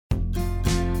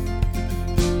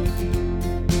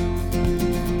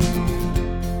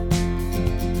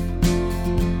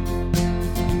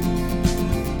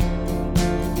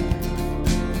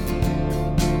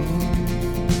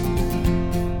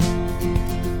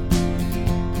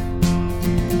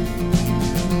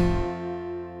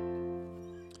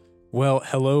Well,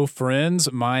 hello,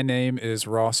 friends. My name is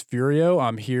Ross Furio.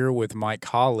 I'm here with Mike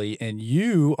Holly, and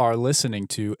you are listening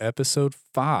to episode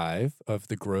 5 of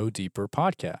the Grow Deeper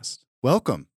podcast.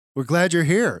 Welcome. We're glad you're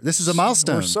here. This is a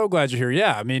milestone. We're so glad you're here.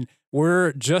 Yeah, I mean,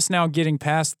 we're just now getting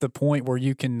past the point where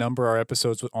you can number our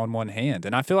episodes on one hand,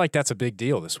 and I feel like that's a big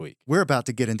deal this week. We're about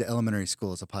to get into elementary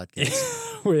school as a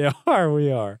podcast. We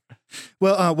are.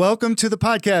 Well, welcome to the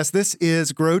podcast. This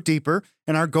is Grow Deeper,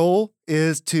 and our goal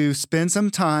is to spend some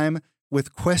time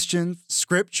with questions,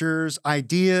 scriptures,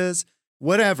 ideas,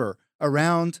 whatever,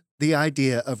 around the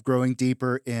idea of growing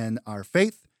deeper in our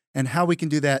faith and how we can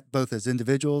do that both as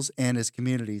individuals and as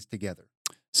communities together.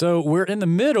 So we're in the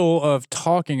middle of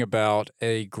talking about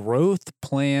a growth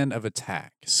plan of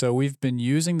attack. So we've been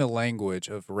using the language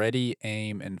of ready,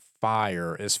 aim, and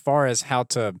fire as far as how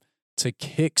to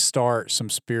kickstart some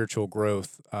spiritual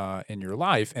growth in your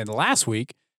life. And last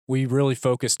week, we really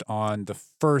focused on the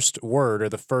first word or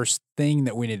the first thing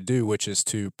that we need to do, which is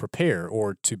to prepare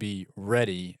or to be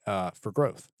ready for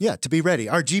growth. Yeah, to be ready.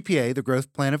 Our GPA, the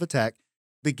growth plan of attack,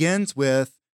 begins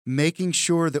with making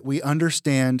sure that we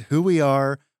understand who we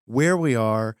are, where we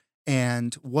are,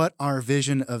 and what our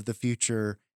vision of the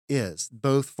future is,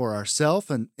 both for ourselves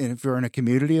and if you're in a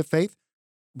community of faith.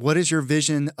 What is your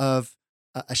vision of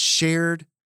a shared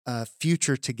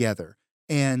future together?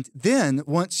 And then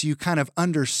once you kind of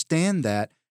understand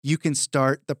that, you can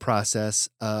start the process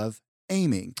of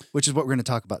aiming, which is what we're going to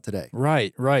talk about today.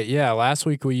 Right. Yeah. Last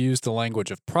week we used the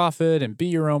language of prophet and be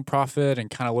your own prophet and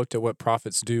kind of looked at what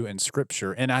prophets do in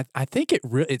scripture. And I think it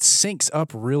syncs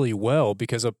up really well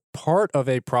because a part of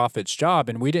a prophet's job,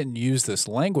 and we didn't use this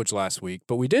language last week,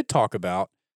 but we did talk about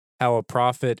how a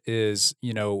prophet is,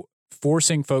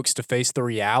 forcing folks to face the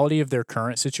reality of their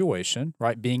current situation,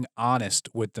 right? Being honest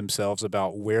with themselves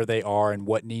about where they are and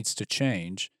what needs to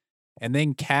change, and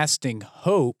then casting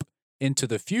hope into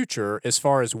the future as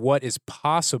far as what is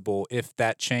possible if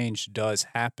that change does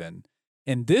happen.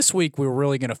 And this week, we're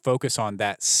really going to focus on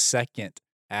that second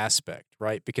aspect,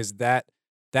 right? Because that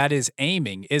is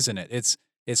aiming, isn't it?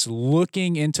 It's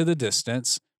looking into the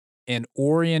distance and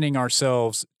orienting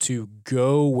ourselves to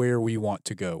go where we want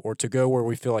to go or to go where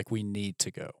we feel like we need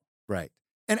to go. Right.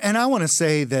 And I want to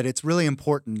say that it's really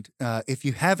important if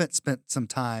you haven't spent some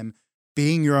time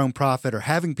being your own prophet or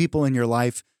having people in your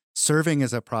life serving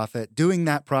as a prophet, doing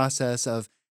that process of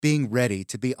being ready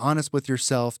to be honest with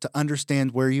yourself, to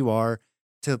understand where you are,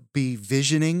 to be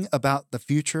visioning about the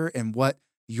future and what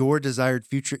your desired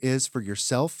future is for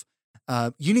yourself.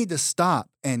 You need to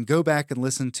stop and go back and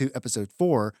listen to episode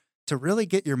 4 to really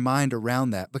get your mind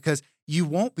around that, because you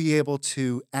won't be able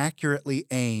to accurately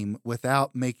aim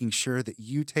without making sure that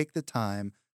you take the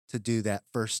time to do that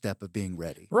first step of being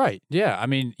ready. Right. Yeah. I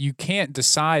mean, you can't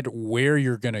decide where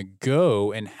you're going to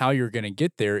go and how you're going to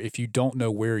get there if you don't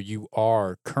know where you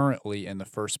are currently in the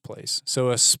first place. So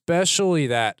especially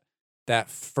that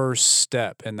first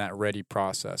step in that ready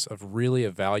process of really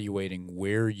evaluating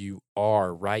where you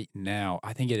are right now,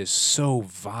 I think it is so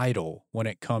vital when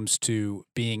it comes to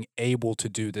being able to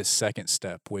do this second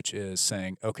step, which is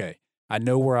saying, okay, I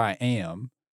know where I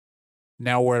am.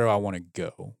 Now, where do I want to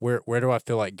go? Where do I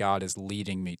feel like God is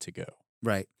leading me to go?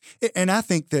 Right. And I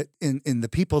think that in the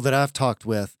people that I've talked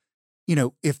with,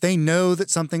 if they know that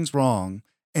something's wrong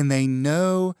and they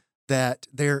know that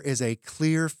there is a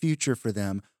clear future for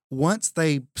them, once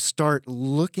they start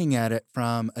looking at it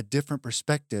from a different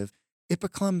perspective, it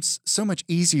becomes so much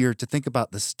easier to think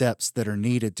about the steps that are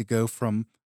needed to go from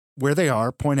where they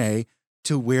are, point A,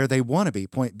 to where they want to be,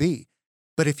 point B.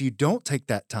 But if you don't take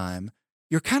that time,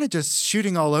 you're kind of just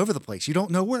shooting all over the place. You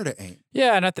don't know where to aim.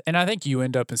 Yeah, and I think you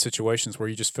end up in situations where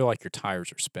you just feel like your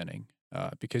tires are spinning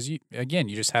because you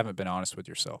just haven't been honest with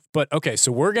yourself. But okay,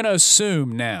 so we're going to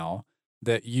assume now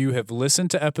that you have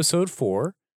listened to episode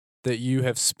 4, that you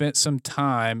have spent some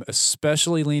time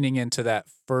especially leaning into that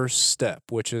first step,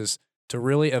 which is to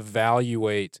really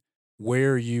evaluate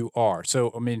where you are.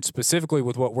 So, I mean, specifically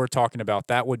with what we're talking about,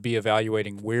 that would be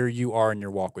evaluating where you are in your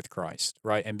walk with Christ,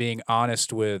 right? And being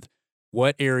honest with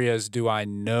what areas do I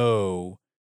know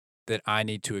that I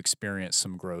need to experience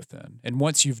some growth in? And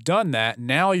once you've done that,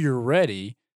 now you're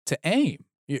ready to aim.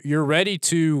 You're ready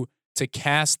to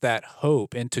cast that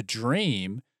hope and to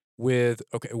dream with,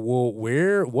 okay, well,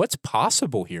 what's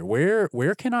possible here?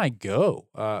 Where can I go?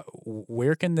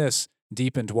 Where can this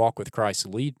deepened walk with Christ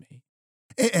lead me?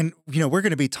 And we're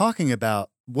going to be talking about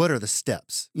what are the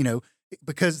steps,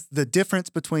 because the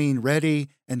difference between ready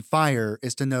and fire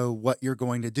is to know what you're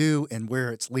going to do and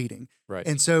where it's leading. Right.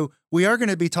 And so we are going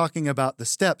to be talking about the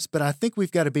steps, but I think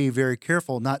we've got to be very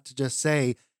careful not to just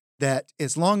say that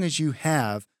as long as you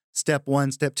have step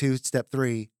 1, step 2, step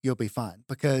 3, you'll be fine.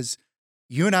 Because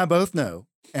you and I both know,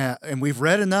 and we've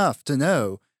read enough to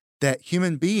know that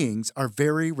human beings are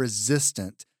very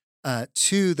resistant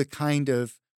to the kind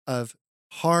of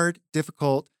hard,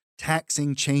 difficult,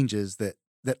 taxing changes that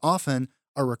often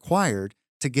are required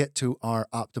to get to our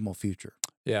optimal future.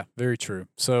 Yeah, very true.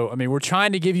 So, I mean, we're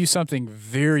trying to give you something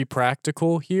very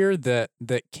practical here that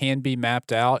can be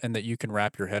mapped out and that you can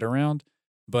wrap your head around.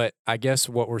 But I guess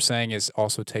what we're saying is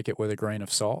also take it with a grain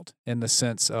of salt in the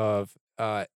sense of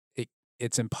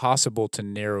it's impossible to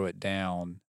narrow it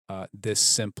down this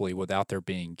simply without there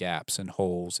being gaps and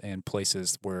holes and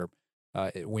places where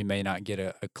we may not get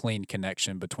a clean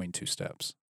connection between two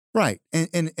steps. Right.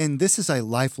 And this is a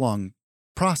lifelong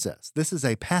process. This is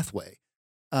a pathway.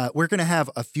 We're going to have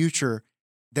a future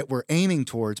that we're aiming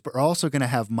towards, but we're also going to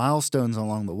have milestones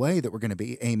along the way that we're going to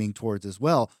be aiming towards as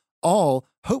well, all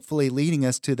hopefully leading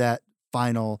us to that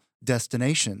final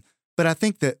destination. But I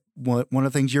think that one of the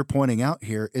things you're pointing out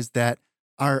here is that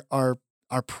our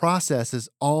process is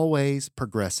always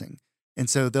progressing. And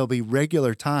so there'll be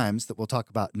regular times that we'll talk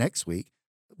about next week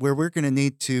where we're going to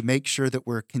need to make sure that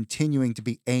we're continuing to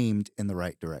be aimed in the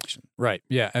right direction. Right.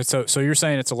 Yeah. And so you're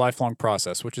saying it's a lifelong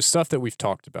process, which is stuff that we've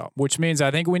talked about, which means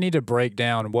I think we need to break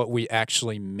down what we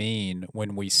actually mean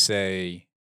when we say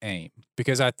aim.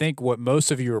 Because I think what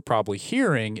most of you are probably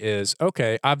hearing is,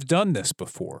 okay, I've done this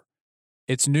before.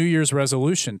 It's New Year's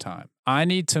resolution time. I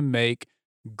need to make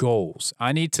goals.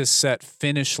 I need to set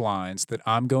finish lines that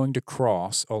I'm going to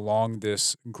cross along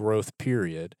this growth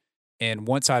period. And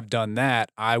once I've done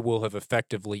that, I will have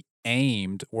effectively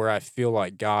aimed where I feel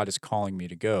like God is calling me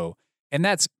to go. And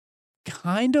that's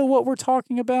kind of what we're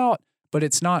talking about, but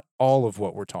it's not all of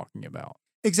what we're talking about.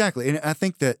 Exactly. And I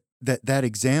think that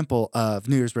example of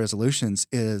New Year's resolutions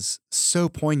is so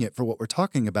poignant for what we're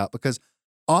talking about, because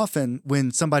often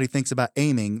when somebody thinks about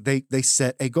aiming, they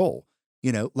set a goal.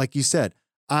 You know, like you said,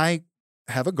 I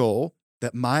have a goal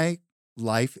that my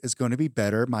life is going to be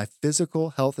better, my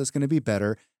physical health is going to be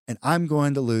better, and I'm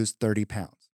going to lose 30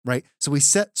 pounds, right? So we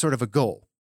set sort of a goal.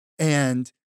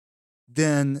 And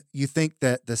then you think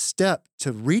that the step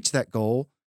to reach that goal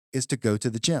is to go to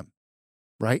the gym,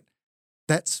 right?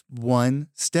 That's one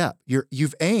step.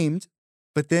 You've aimed,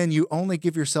 but then you only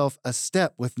give yourself a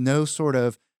step with no sort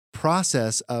of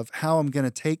process of how I'm going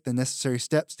to take the necessary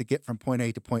steps to get from point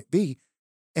A to point B.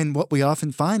 And what we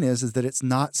often find is that it's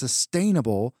not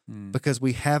sustainable because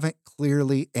we haven't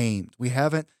clearly aimed. We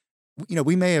haven't,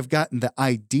 we may have gotten the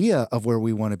idea of where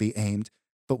we want to be aimed,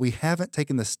 but we haven't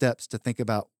taken the steps to think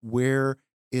about where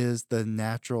is the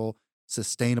natural,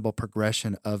 sustainable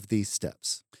progression of these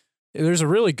steps. There's a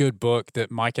really good book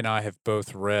that Mike and I have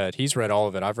both read. He's read all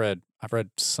of it. I've read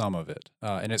some of it,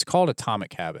 and it's called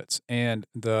Atomic Habits. And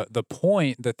the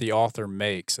point that the author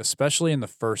makes, especially in the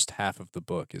first half of the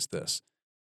book, is this.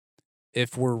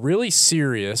 If we're really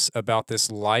serious about this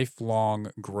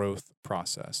lifelong growth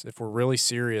process, if we're really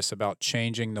serious about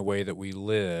changing the way that we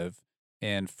live,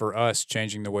 and for us,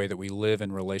 changing the way that we live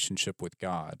in relationship with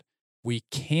God, we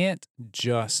can't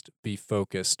just be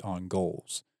focused on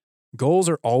goals. Goals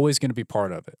are always going to be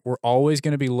part of it. We're always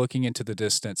going to be looking into the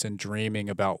distance and dreaming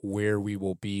about where we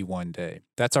will be one day.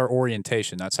 That's our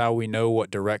orientation. That's how we know what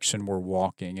direction we're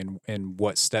walking and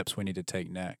what steps we need to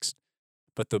take next.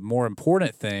 But the more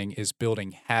important thing is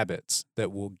building habits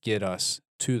that will get us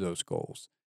to those goals.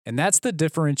 And that's the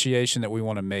differentiation that we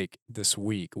want to make this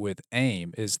week with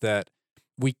AIM, is that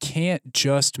we can't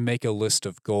just make a list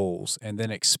of goals and then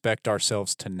expect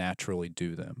ourselves to naturally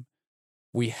do them.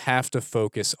 We have to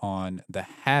focus on the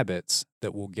habits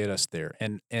that will get us there.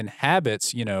 And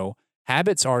habits,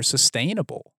 habits are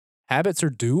sustainable. Habits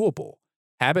are doable.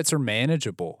 Habits are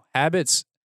manageable. Habits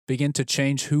begin to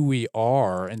change who we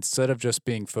are instead of just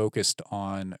being focused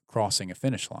on crossing a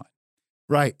finish line.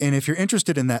 Right. And if you're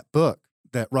interested in that book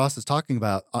that Ross is talking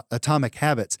about, Atomic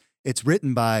Habits, it's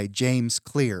written by James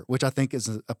Clear, which I think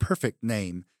is a perfect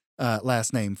name,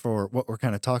 last name for what we're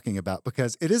kind of talking about,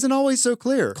 because it isn't always so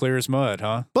clear. Clear as mud,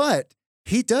 huh? But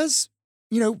he does,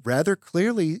 rather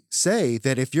clearly say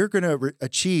that if you're going to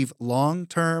achieve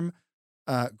long-term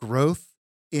growth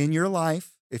in your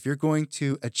life, if you're going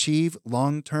to achieve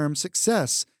long-term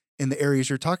success in the areas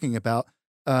you're talking about,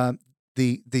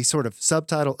 the sort of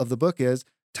subtitle of the book is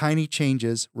Tiny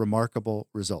Changes, Remarkable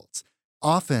Results.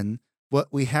 Often, what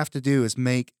we have to do is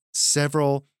make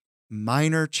several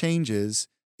minor changes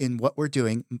in what we're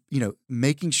doing,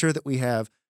 making sure that we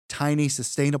have tiny,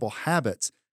 sustainable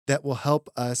habits that will help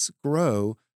us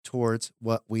grow towards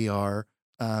what we are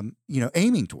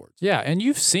aiming towards. Yeah, and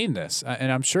you've seen this,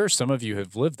 and I'm sure some of you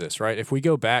have lived this, right? If we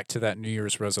go back to that New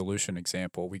Year's resolution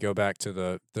example, we go back to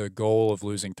the goal of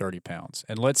losing 30 pounds.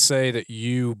 And let's say that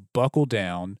you buckle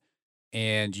down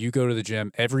and you go to the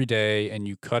gym every day and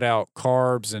you cut out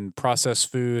carbs and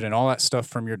processed food and all that stuff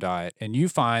from your diet, and you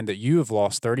find that you have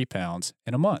lost 30 pounds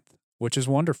in a month, which is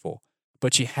wonderful,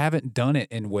 but you haven't done it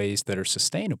in ways that are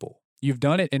sustainable. You've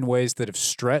done it in ways that have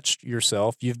stretched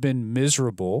yourself. You've been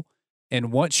miserable.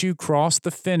 And once you cross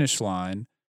the finish line,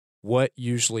 what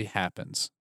usually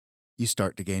happens? You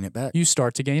start to gain it back. You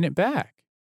start to gain it back.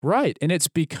 Right. And it's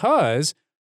because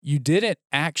you didn't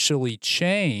actually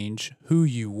change who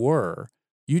you were.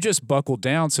 You just buckled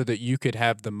down so that you could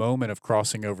have the moment of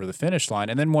crossing over the finish line.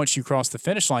 And then once you cross the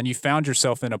finish line, you found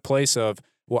yourself in a place of,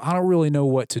 well, I don't really know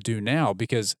what to do now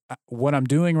because what I'm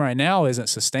doing right now isn't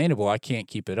sustainable. I can't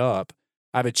keep it up.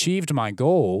 I've achieved my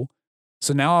goal.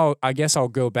 So now I guess I'll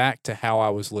go back to how I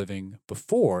was living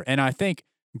before. And I think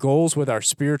goals with our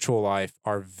spiritual life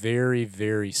are very,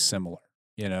 very similar,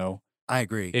 you know? I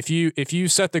agree. If you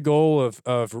set the goal of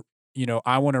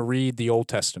I want to read the Old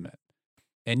Testament,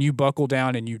 and you buckle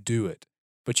down and you do it,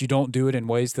 but you don't do it in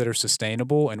ways that are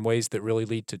sustainable and ways that really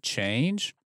lead to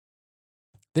change,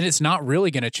 then it's not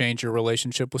really going to change your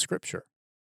relationship with Scripture.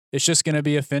 It's just going to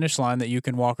be a finish line that you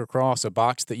can walk across, a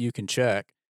box that you can check,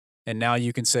 and now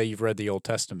you can say you've read the Old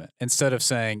Testament instead of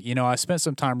saying, I spent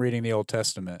some time reading the Old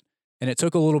Testament, and it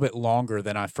took a little bit longer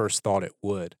than I first thought it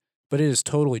would. But it has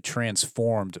totally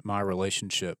transformed my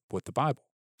relationship with the Bible.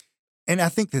 And I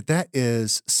think that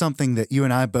is something that you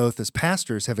and I both as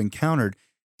pastors have encountered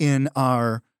in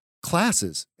our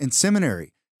classes in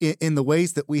seminary, in the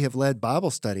ways that we have led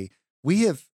Bible study. We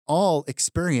have all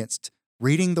experienced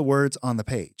reading the words on the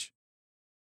page.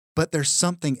 But there's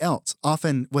something else.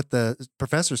 Often what the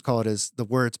professors call it is the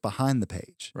words behind the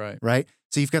page. Right?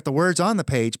 So you've got the words on the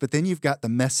page, but then you've got the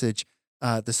message,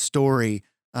 the story,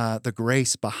 the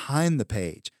grace behind the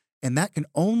page. And that can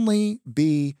only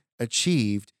be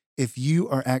achieved if you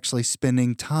are actually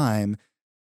spending time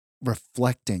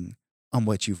reflecting on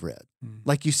what you've read.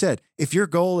 Like you said, if your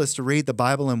goal is to read the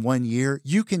Bible in 1 year,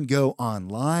 you can go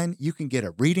online, you can get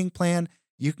a reading plan,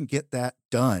 you can get that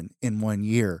done in 1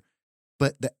 year.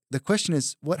 But the question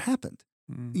is, what happened?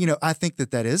 I think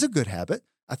that is a good habit.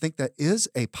 I think that is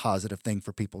a positive thing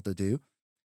for people to do.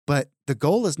 But the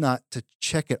goal is not to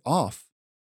check it off.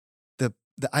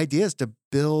 The idea is to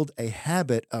build a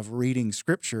habit of reading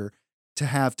Scripture, to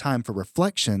have time for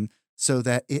reflection so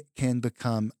that it can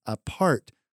become a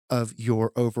part of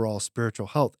your overall spiritual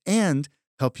health and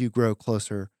help you grow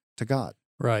closer to God.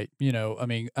 Right.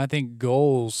 I think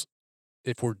goals,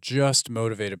 if we're just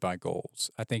motivated by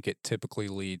goals, I think it typically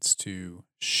leads to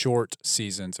short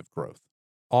seasons of growth,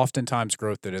 oftentimes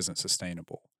growth that isn't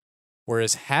sustainable.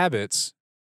 Whereas habits,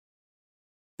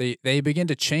 they begin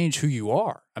to change who you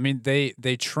are. I mean,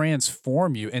 they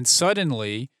transform you, and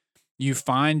suddenly you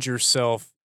find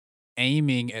yourself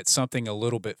aiming at something a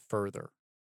little bit further.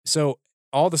 So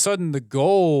all of a sudden, the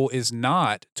goal is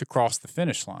not to cross the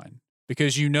finish line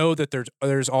because you know that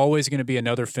there's always going to be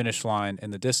another finish line in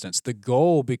the distance. The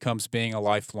goal becomes being a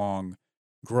lifelong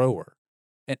grower,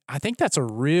 and I think that's a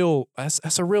real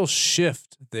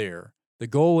shift there. The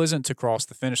goal isn't to cross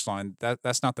the finish line.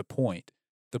 That's not the point.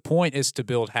 The point is to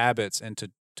build habits and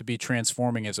to be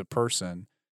transforming as a person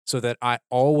so that I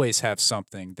always have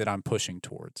something that I'm pushing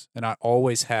towards and I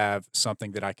always have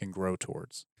something that I can grow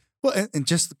towards. Well, and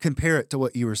just compare it to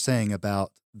what you were saying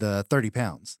about the 30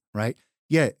 pounds, right?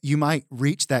 Yeah, you might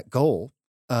reach that goal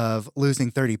of losing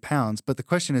 30 pounds, but the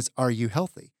question is, are you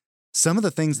healthy? Some of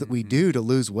the things that we do to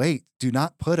lose weight do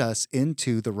not put us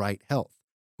into the right health.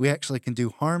 We actually can do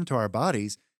harm to our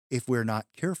bodies if we're not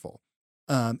careful.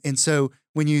 And so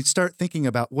when you start thinking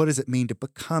about what does it mean to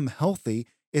become healthy,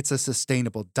 it's a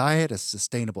sustainable diet, a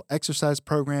sustainable exercise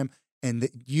program, and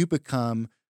that you become,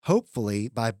 hopefully,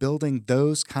 by building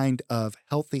those kind of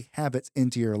healthy habits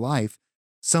into your life,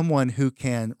 someone who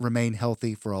can remain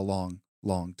healthy for a long,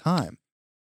 long time.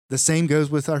 The same goes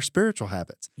with our spiritual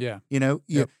habits. Yeah.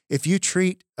 If you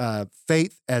treat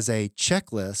faith as a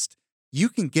checklist, you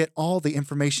can get all the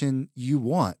information you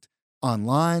want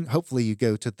online. Hopefully you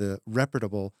go to the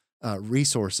reputable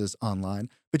resources online,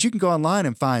 but you can go online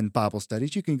and find Bible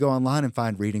studies. You can go online and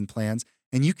find reading plans,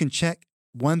 and you can check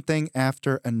one thing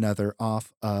after another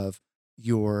off of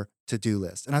your to-do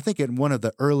list. And I think in one of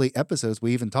the early episodes,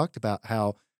 we even talked about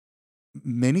how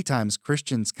many times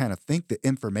Christians kind of think that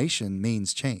information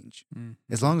means change.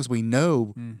 As long as we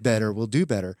know better, we'll do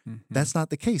better. That's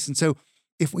not the case. And so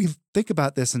if we think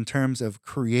about this in terms of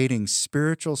creating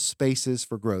spiritual spaces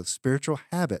for growth, spiritual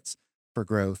habits for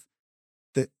growth,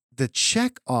 the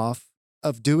check off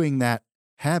of doing that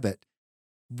habit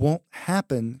won't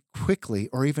happen quickly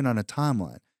or even on a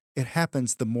timeline. It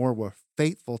happens the more we're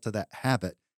faithful to that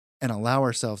habit and allow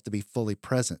ourselves to be fully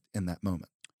present in that moment.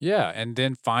 Yeah, and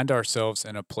then find ourselves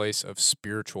in a place of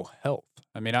spiritual health.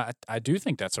 I mean, I do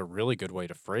think that's a really good way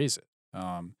to phrase it.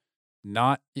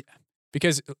 Not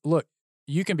because look,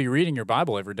 you can be reading your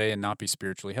Bible every day and not be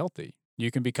spiritually healthy.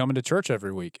 You can be coming to church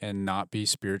every week and not be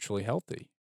spiritually healthy.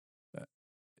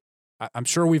 Uh, I'm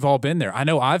sure we've all been there. I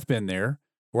know I've been there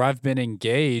where I've been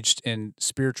engaged in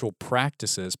spiritual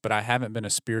practices, but I haven't been a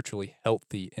spiritually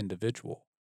healthy individual.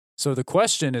 So the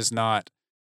question is not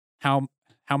how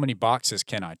how many boxes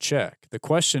can I check? The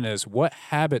question is, what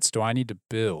habits do I need to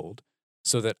build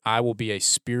so that I will be a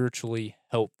spiritually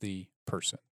healthy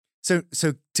person? So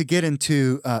to get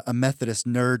into a Methodist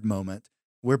nerd moment,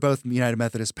 we're both United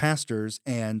Methodist pastors,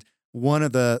 and one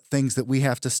of the things that we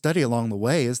have to study along the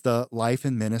way is the life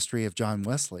and ministry of John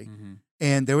Wesley. Mm-hmm.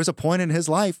 And there was a point in his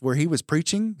life where he was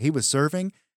preaching, he was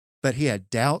serving, but he had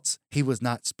doubts. He was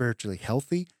not spiritually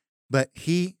healthy, but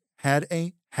he had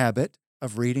a habit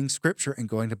of reading scripture and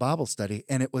going to Bible study.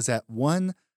 And it was at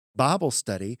one Bible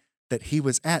study that he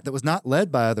was at that was not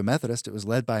led by other Methodists, it was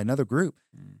led by another group,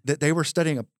 that they were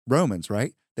studying Romans,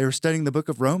 right? They were studying the book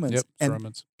of Romans. Yep, and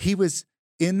Romans. he was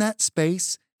in that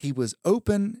space. He was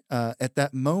open at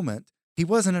that moment. He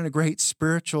wasn't in a great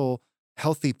spiritually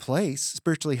healthy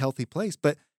place,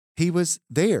 but he was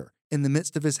there in the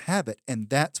midst of his habit. And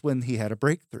that's when he had a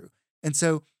breakthrough. And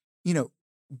so,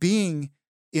 being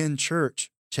in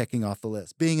church, checking off the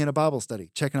list, being in a Bible study,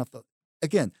 checking off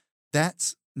again,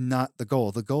 that's not the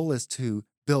goal. The goal is to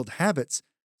build habits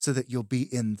so that you'll be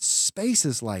in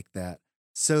spaces like that,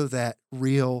 so that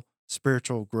real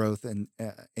spiritual growth and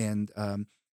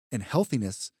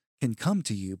healthiness can come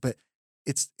to you. But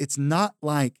it's not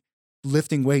like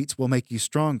lifting weights will make you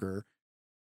stronger,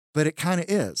 but it kind of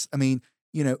is. I mean,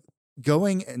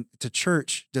 going to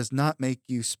church does not make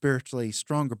you spiritually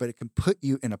stronger, but it can put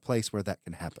you in a place where that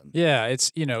can happen. Yeah,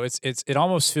 it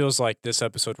almost feels like this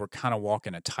episode we're kind of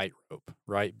walking a tightrope,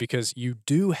 right? Because you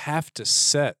do have to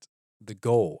set the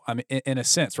goal. I mean, in a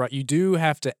sense, right? You do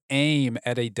have to aim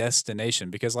at a destination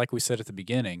because, like we said at the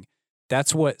beginning,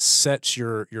 that's what sets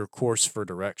your course for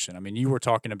direction. I mean, you were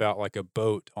talking about like a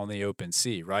boat on the open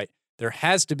sea, right? There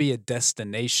has to be a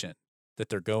destination that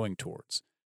they're going towards.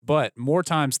 But more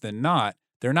times than not,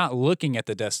 they're not looking at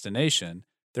the destination.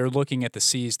 They're looking at the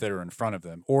seas that are in front of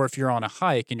them. Or if you're on a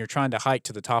hike and you're trying to hike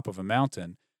to the top of a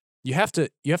mountain, you have to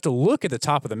look at the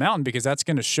top of the mountain because that's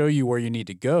going to show you where you need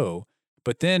to go.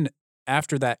 But then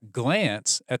after that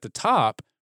glance at the top,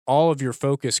 all of your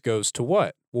focus goes to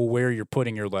what? Well, where you're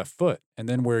putting your left foot and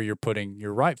then where you're putting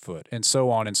your right foot and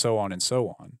so on and so on and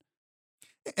so on.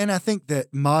 And I think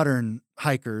that modern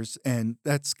hikers, and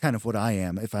that's kind of what I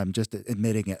am, if I'm just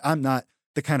admitting it, I'm not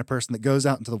the kind of person that goes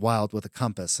out into the wild with a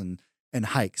compass and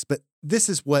hikes. But this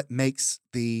is what makes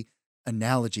the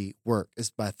analogy work, is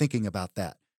by thinking about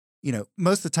that.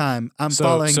 Most of the time I'm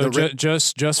following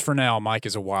just for now, Mike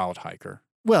is a wild hiker.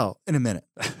 Well, in a minute.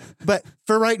 But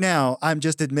for right now, I'm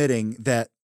just admitting that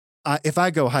if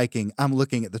I go hiking, I'm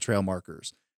looking at the trail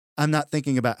markers. I'm not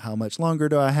thinking about how much longer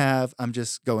do I have. I'm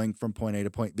just going from point A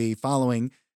to point B,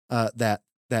 following that.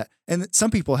 And some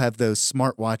people have those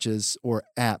smartwatches or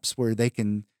apps where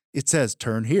it says,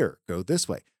 turn here, go this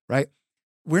way, right?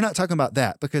 We're not talking about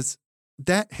that because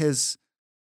that has,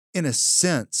 in a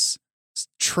sense,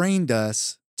 trained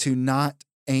us to not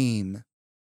aim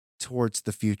towards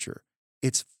the future.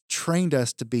 It's trained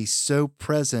us to be so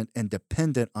present and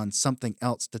dependent on something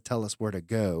else to tell us where to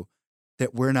go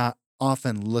that we're not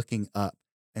often looking up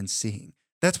and seeing.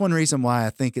 That's one reason why I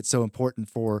think it's so important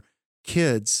for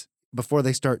kids before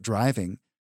they start driving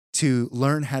to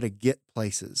learn how to get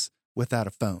places without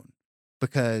a phone,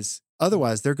 because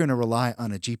otherwise they're going to rely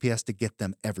on a GPS to get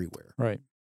them everywhere. Right.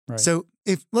 So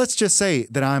if let's just say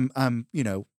that I'm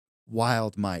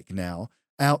wild Mike now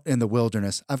out in the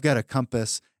wilderness, I've got a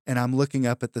compass and I'm looking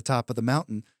up at the top of the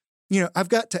mountain. I've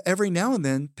got to every now and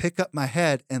then pick up my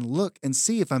head and look and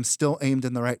see if I'm still aimed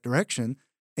in the right direction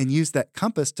and use that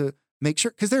compass to make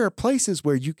sure, because there are places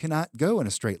where you cannot go in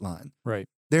a straight line. Right.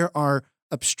 There are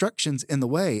obstructions in the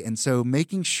way. And so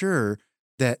making sure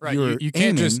that you're you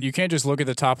can't just look at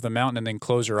the top of the mountain and then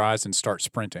close your eyes and start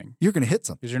sprinting. You're going to hit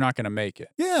something. Because you're not going to make it.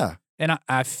 Yeah. And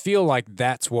I feel like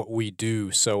that's what we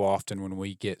do so often when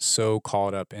we get so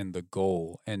caught up in the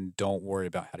goal and don't worry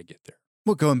about how to get there.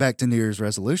 Well, going back to New Year's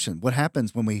resolution, what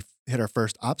happens when we hit our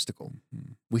first obstacle?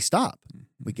 Mm-hmm. We stop.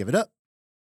 We give it up.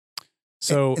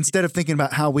 So instead of thinking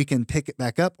about how we can pick it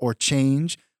back up or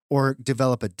change or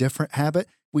develop a different habit,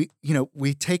 we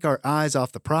take our eyes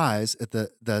off the prize at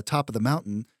the top of the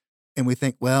mountain and we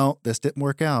think, well, this didn't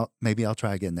work out. Maybe I'll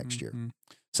try again next year.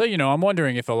 So, I'm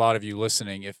wondering if a lot of you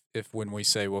listening, if when we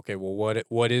say, okay, well,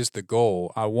 what is the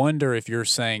goal? I wonder if you're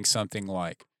saying something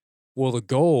like, Well, the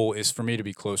goal is for me to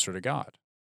be closer to God.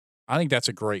 I think that's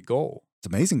a great goal. It's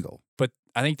an amazing goal. But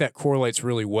I think that correlates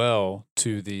really well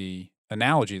to the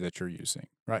analogy that you're using,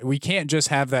 right? We can't just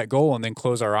have that goal and then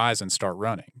close our eyes and start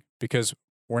running because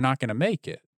we're not going to make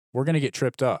it. We're going to get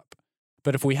tripped up.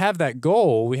 But if we have that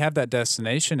goal, we have that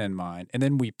destination in mind, and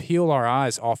then we peel our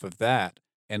eyes off of that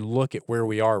and look at where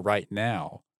we are right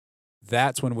now,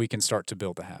 that's when we can start to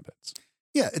build the habits.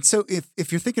 Yeah. And so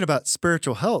if you're thinking about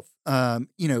spiritual health,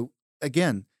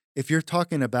 again, if you're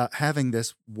talking about having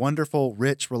this wonderful,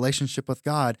 rich relationship with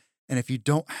God, and if you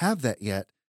don't have that yet,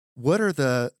 what are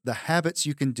the habits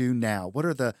you can do now? What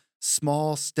are the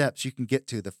small steps you can get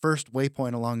to, the first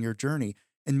waypoint along your journey?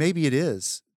 And maybe it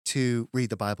is to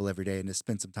read the Bible every day and to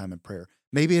spend some time in prayer.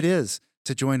 Maybe it is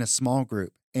to join a small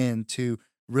group and to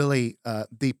really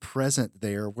be present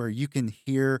there where you can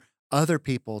hear other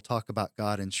people talk about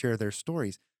God and share their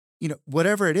stories.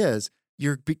 Whatever it is,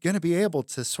 you're going to be able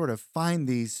to sort of find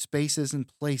these spaces and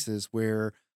places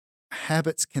where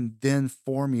habits can then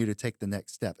form you to take the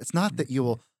next step. It's not that you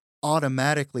will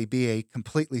automatically be a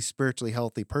completely spiritually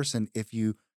healthy person if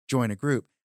you join a group,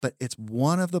 but it's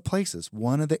one of the places,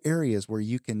 one of the areas where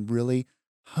you can really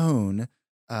hone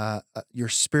your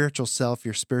spiritual self,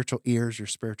 your spiritual ears, your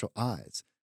spiritual eyes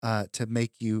to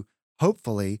make you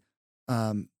hopefully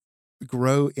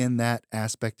grow in that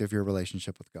aspect of your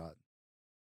relationship with God.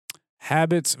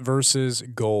 Habits versus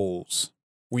goals.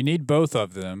 We need both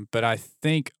of them, but I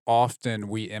think often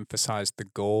we emphasize the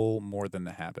goal more than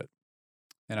the habit.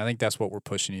 And I think that's what we're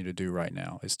pushing you to do right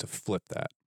now, is to flip that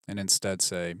and instead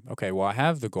say, okay, well, I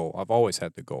have the goal. I've always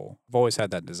had the goal. I've always had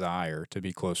that desire to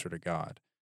be closer to God.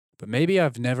 But maybe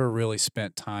I've never really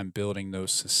spent time building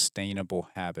those sustainable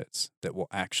habits that will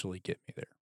actually get me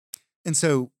there. And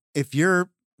so if you're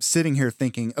sitting here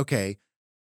thinking, okay,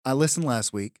 I listened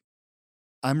last week,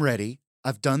 I'm ready,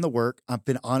 I've done the work, I've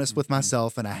been honest with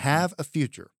myself, and I have a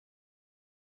future.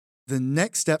 The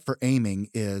next step for aiming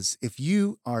is if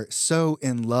you are so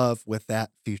in love with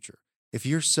that future, if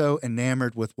you're so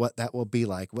enamored with what that will be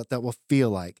like, what that will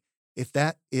feel like, if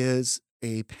that is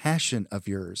a passion of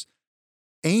yours,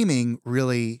 aiming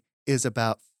really is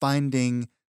about finding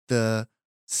the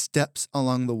steps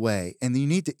along the way. And you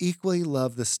need to equally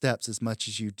love the steps as much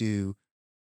as you do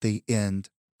the end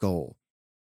goal.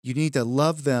 You need to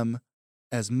love them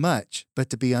as much,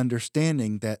 but to be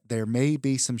understanding that there may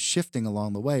be some shifting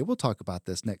along the way. We'll talk about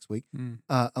this next week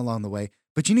along the way.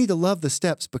 But you need to love the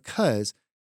steps, because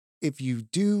if you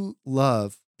do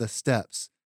love the steps,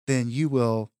 then you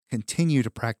will continue to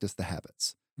practice the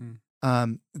habits.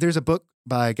 There's a book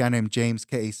by a guy named James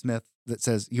K. Smith that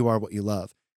says, "You are what you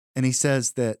love." And he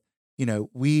says that,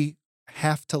 we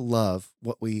have to love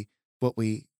what we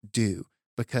do,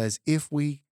 because if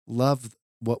we love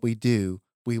what we do,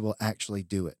 we will actually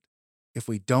do it. If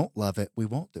we don't love it, we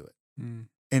won't do it.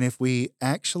 And if we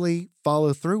actually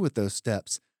follow through with those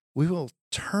steps, we will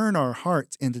turn our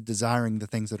hearts into desiring the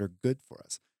things that are good for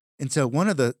us. And so one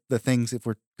of the things, if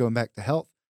we're going back to health,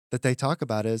 that they talk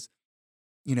about is,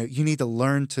 you need to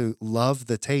learn to love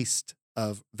the taste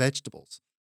of vegetables.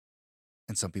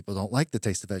 And some people don't like the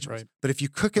taste of vegetables. Right. But if you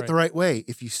cook it the right way,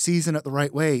 if you season it the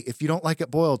right way, if you don't like it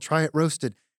boiled, try it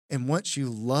roasted. And once you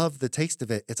love the taste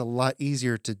of it, it's a lot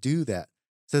easier to do that.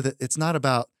 So that it's not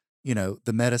about,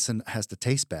 the medicine has to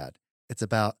taste bad. It's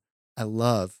about, I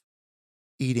love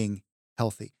eating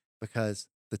healthy because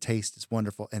the taste is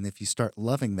wonderful. And if you start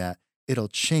loving that, it'll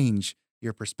change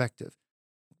your perspective.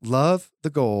 Love the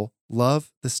goal,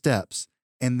 love the steps,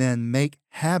 and then make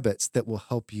habits that will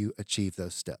help you achieve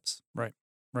those steps. Right.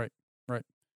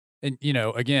 And,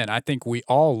 again, I think we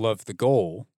all love the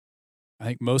goal. I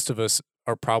think most of us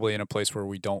are probably in a place where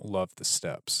we don't love the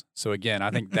steps. So again,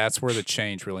 I think that's where the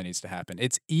change really needs to happen.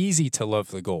 It's easy to love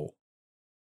the goal.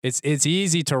 It's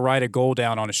easy to write a goal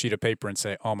down on a sheet of paper and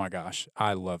say, oh my gosh,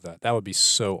 I love that. That would be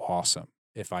so awesome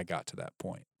if I got to that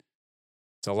point.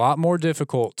 It's a lot more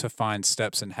difficult to find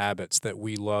steps and habits that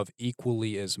we love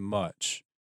equally as much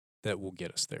that will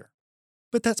get us there.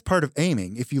 But that's part of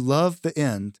aiming. If you love the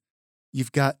end,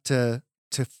 you've got to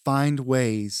find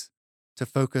ways to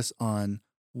focus on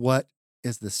what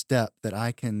is the step that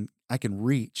I can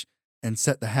reach and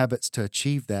set the habits to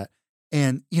achieve that.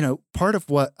 And, part of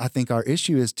what I think our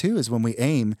issue is too, is when we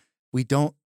aim, we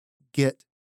don't get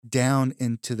down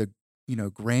into the,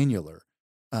 granular.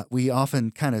 We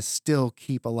often kind of still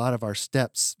keep a lot of our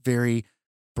steps very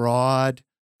broad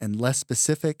and less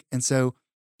specific. And so,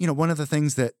 one of the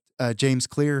things that James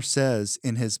Clear says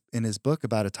in his book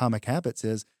about atomic habits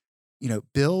is,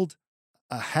 build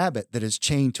a habit that is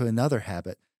chained to another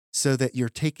habit so that you're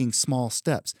taking small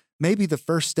steps. Maybe the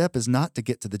first step is not to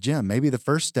get to the gym. Maybe the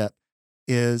first step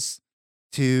is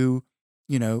to,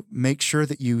 make sure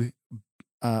that you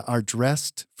are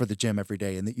dressed for the gym every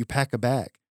day and that you pack a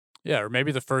bag. Yeah, or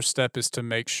maybe the first step is to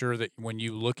make sure that when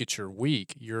you look at your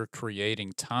week, you're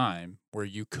creating time where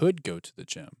you could go to the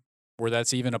gym, where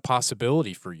that's even a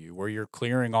possibility for you, where you're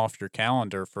clearing off your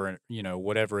calendar for,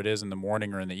 whatever it is in the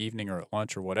morning or in the evening or at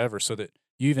lunch or whatever, so that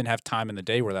you even have time in the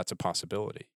day where that's a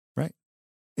possibility. Right.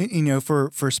 And,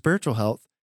 for spiritual health,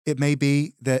 it may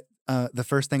be that the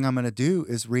first thing I'm going to do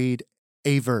is read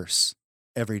a verse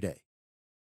every day.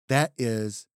 That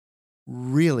is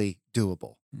really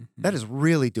doable. Mm-hmm. That is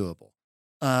really doable.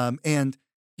 And,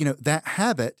 that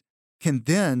habit can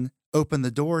then open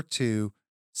the door to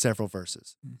several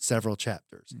verses, several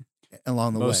chapters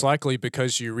along the way. Most likely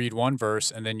because you read one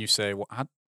verse and then you say, well,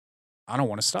 I don't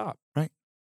want to stop. Right.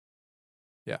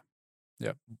 Yeah.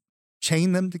 Yeah.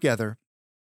 Chain them together,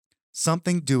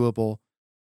 something doable.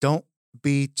 Don't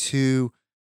be too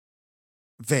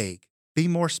vague. Be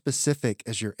more specific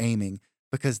as you're aiming,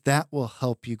 because that will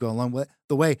help you go along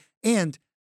the way. And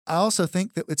I also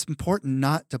think that it's important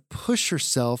not to push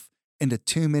yourself into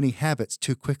too many habits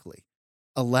too quickly.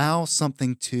 Allow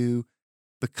something to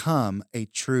become a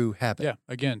true habit. Yeah.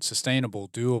 Again, sustainable,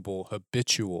 doable,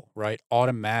 habitual, right?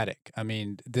 Automatic. I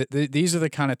mean, these are the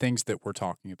kind of things that we're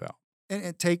talking about. And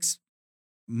it takes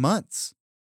months,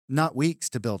 not weeks,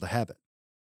 to build a habit.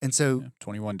 And so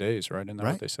 21 days, right? Isn't that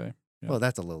what they say? Yeah. Well,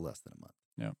 that's a little less than a month.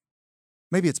 Yeah.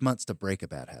 Maybe it's months to break a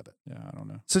bad habit. Yeah, I don't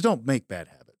know. So don't make bad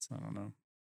habits. I don't know.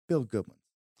 Build good ones.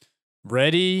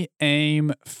 Ready,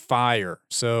 aim, fire.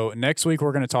 So next week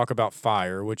we're going to talk about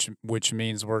fire, which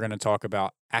means we're going to talk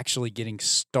about actually getting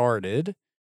started,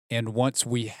 and once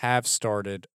we have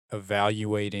started,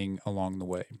 evaluating along the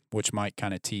way, which Mike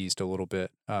kind of teased a little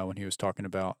bit when he was talking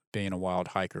about being a wild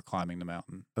hiker climbing the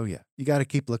mountain. Oh yeah, you got to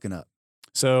keep looking up.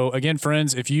 So again,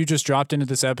 friends, if you just dropped into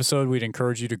this episode, we'd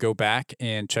encourage you to go back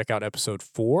and check out episode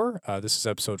 4. This is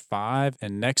episode 5,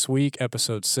 and next week,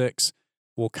 episode 6.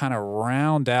 We'll kind of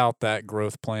round out that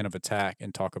growth plan of attack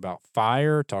and talk about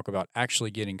fire, talk about actually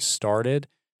getting started,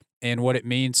 and what it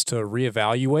means to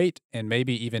reevaluate and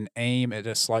maybe even aim at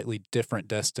a slightly different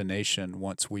destination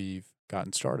once we've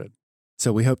gotten started.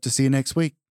 So we hope to see you next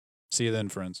week. See you then,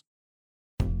 friends.